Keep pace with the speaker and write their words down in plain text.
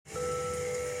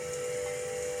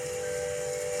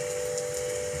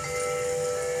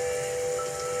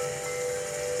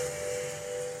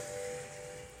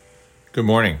Good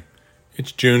morning.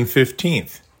 It's June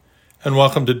 15th, and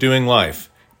welcome to Doing Life,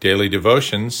 daily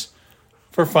devotions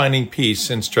for finding peace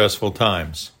in stressful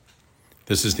times.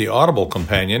 This is the audible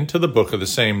companion to the book of the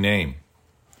same name.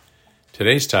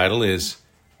 Today's title is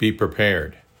Be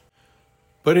Prepared.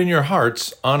 But in your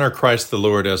hearts, honor Christ the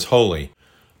Lord as holy,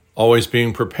 always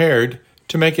being prepared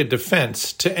to make a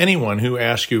defense to anyone who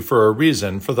asks you for a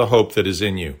reason for the hope that is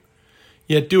in you.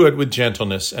 Yet do it with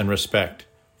gentleness and respect.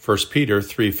 1 Peter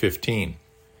 3:15.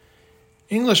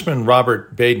 Englishman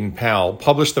Robert Baden-Powell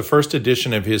published the first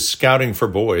edition of his Scouting for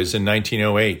Boys in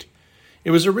 1908.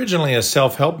 It was originally a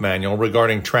self-help manual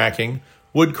regarding tracking,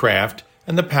 woodcraft,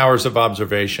 and the powers of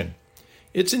observation.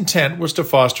 Its intent was to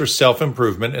foster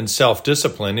self-improvement and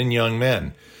self-discipline in young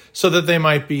men, so that they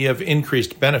might be of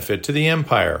increased benefit to the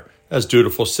empire as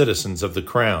dutiful citizens of the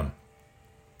crown.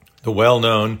 The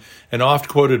well-known and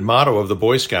oft-quoted motto of the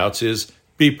Boy Scouts is,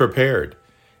 "Be prepared."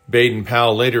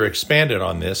 Baden-Powell later expanded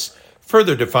on this,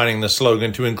 further defining the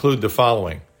slogan to include the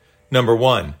following. Number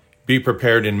 1, be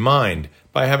prepared in mind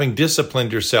by having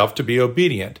disciplined yourself to be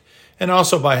obedient, and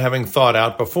also by having thought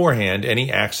out beforehand any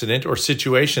accident or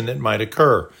situation that might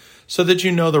occur, so that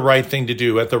you know the right thing to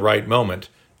do at the right moment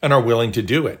and are willing to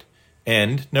do it.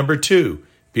 And number 2,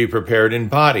 be prepared in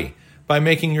body by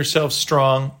making yourself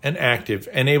strong and active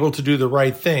and able to do the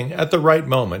right thing at the right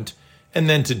moment and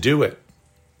then to do it.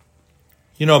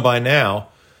 You know by now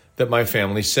that my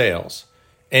family sails.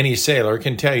 Any sailor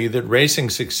can tell you that racing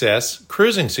success,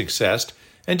 cruising success,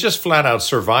 and just flat-out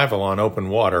survival on open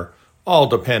water all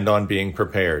depend on being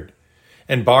prepared.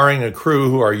 And barring a crew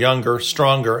who are younger,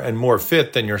 stronger, and more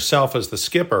fit than yourself as the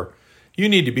skipper, you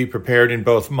need to be prepared in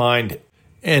both mind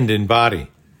and in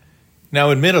body. Now,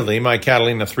 admittedly, my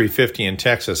Catalina 350 in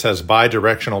Texas has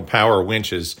bidirectional power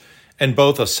winches and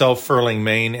both a self-furling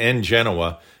main and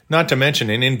Genoa, not to mention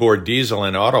an inboard diesel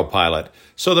and autopilot,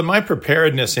 so that my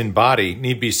preparedness in body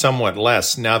need be somewhat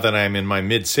less now that I am in my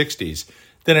mid-60s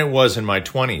than it was in my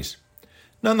 20s.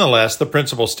 Nonetheless, the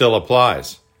principle still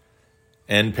applies.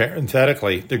 And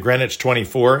parenthetically, the Greenwich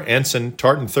 24, Ensign,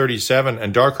 Tartan 37,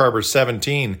 and Dark Harbor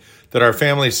 17 that our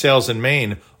family sails in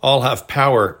Maine all have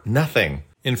power nothing.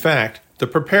 In fact, the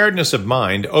preparedness of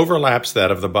mind overlaps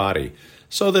that of the body,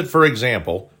 so that, for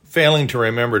example, failing to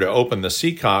remember to open the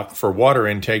seacock for water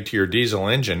intake to your diesel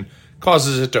engine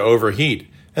causes it to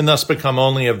overheat and thus become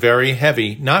only a very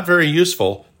heavy, not very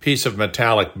useful piece of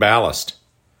metallic ballast.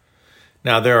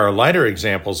 Now, there are lighter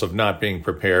examples of not being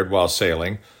prepared while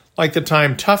sailing, like the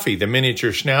time Tuffy, the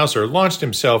miniature schnauzer, launched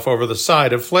himself over the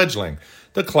side of Fledgling,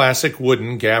 the classic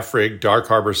wooden gaff-rigged Dark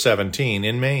Harbor 17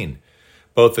 in Maine.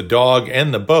 Both the dog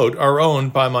and the boat are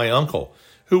owned by my uncle,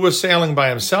 who was sailing by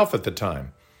himself at the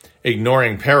time.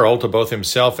 Ignoring peril to both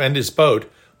himself and his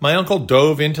boat, my uncle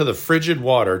dove into the frigid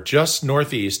water just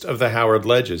northeast of the Howard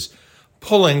Ledges,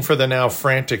 pulling for the now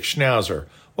frantic schnauzer,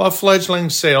 while Fledgling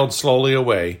sailed slowly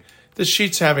away, the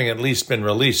sheets having at least been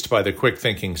released by the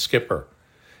quick-thinking skipper.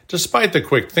 Despite the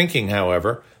quick thinking,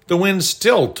 however, the wind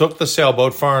still took the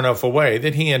sailboat far enough away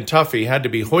that he and Tuffy had to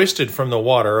be hoisted from the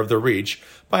water of the Reach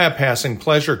by a passing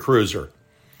pleasure cruiser.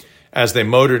 As they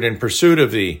motored in pursuit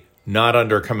of the not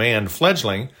under command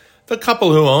Fledgling, the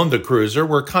couple who owned the cruiser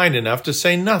were kind enough to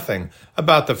say nothing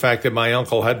about the fact that my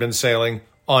uncle had been sailing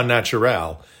au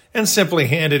naturel and simply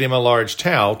handed him a large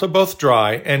towel to both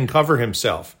dry and cover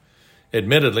himself.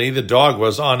 Admittedly, the dog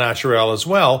was au naturel as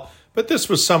well, but this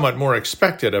was somewhat more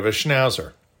expected of a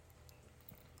schnauzer.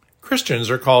 Christians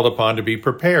are called upon to be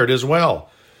prepared as well.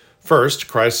 First,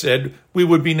 Christ said we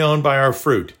would be known by our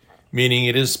fruit, meaning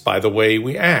it is by the way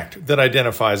we act that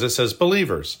identifies us as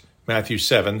believers. Matthew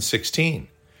 7:16.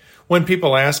 When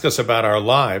people ask us about our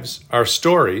lives, our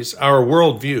stories, our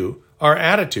worldview, our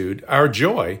attitude, our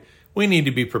joy, we need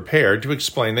to be prepared to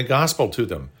explain the gospel to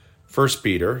them. 1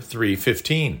 Peter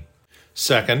 3:15.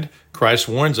 Second, Christ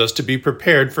warns us to be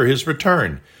prepared for his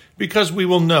return, because we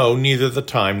will know neither the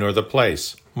time nor the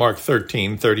place. Mark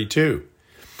 13:32.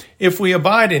 If we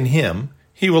abide in him,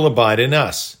 he will abide in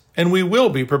us, and we will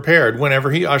be prepared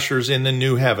whenever he ushers in the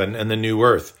new heaven and the new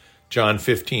earth. John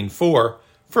 15:4,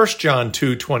 1 John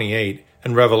 2:28,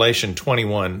 and Revelation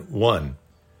 21:1.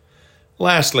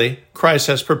 Lastly, Christ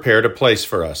has prepared a place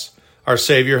for us. Our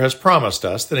Savior has promised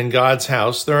us that in God's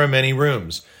house there are many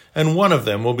rooms, and one of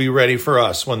them will be ready for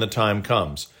us when the time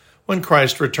comes, when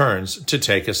Christ returns to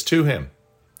take us to him.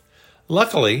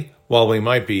 Luckily, while we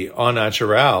might be au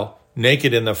naturel,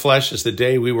 naked in the flesh as the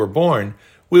day we were born,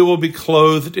 we will be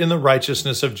clothed in the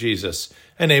righteousness of Jesus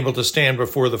and able to stand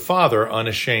before the Father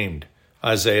unashamed.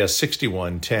 Isaiah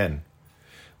 61:10.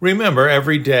 Remember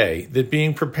every day that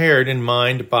being prepared in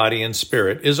mind, body, and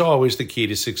spirit is always the key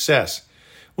to success.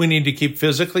 We need to keep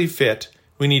physically fit.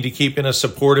 We need to keep in a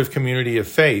supportive community of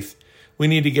faith. We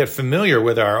need to get familiar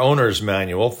with our owner's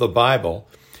manual, the Bible,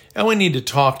 and we need to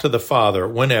talk to the Father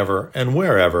whenever and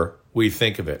wherever we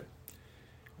think of it.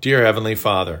 Dear Heavenly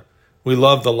Father, we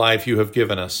love the life you have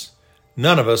given us.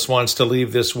 None of us wants to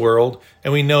leave this world,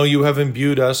 and we know you have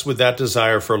imbued us with that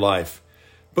desire for life.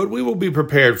 But we will be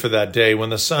prepared for that day when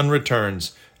the sun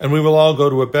returns, and we will all go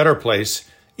to a better place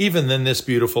even than this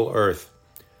beautiful earth.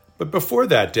 But before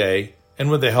that day, and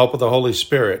with the help of the Holy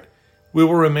Spirit, we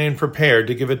will remain prepared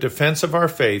to give a defense of our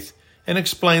faith and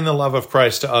explain the love of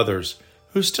Christ to others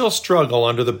who still struggle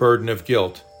under the burden of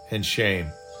guilt and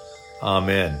shame.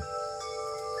 Amen.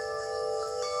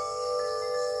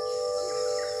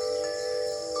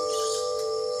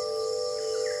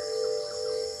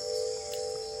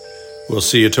 We'll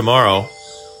see you tomorrow.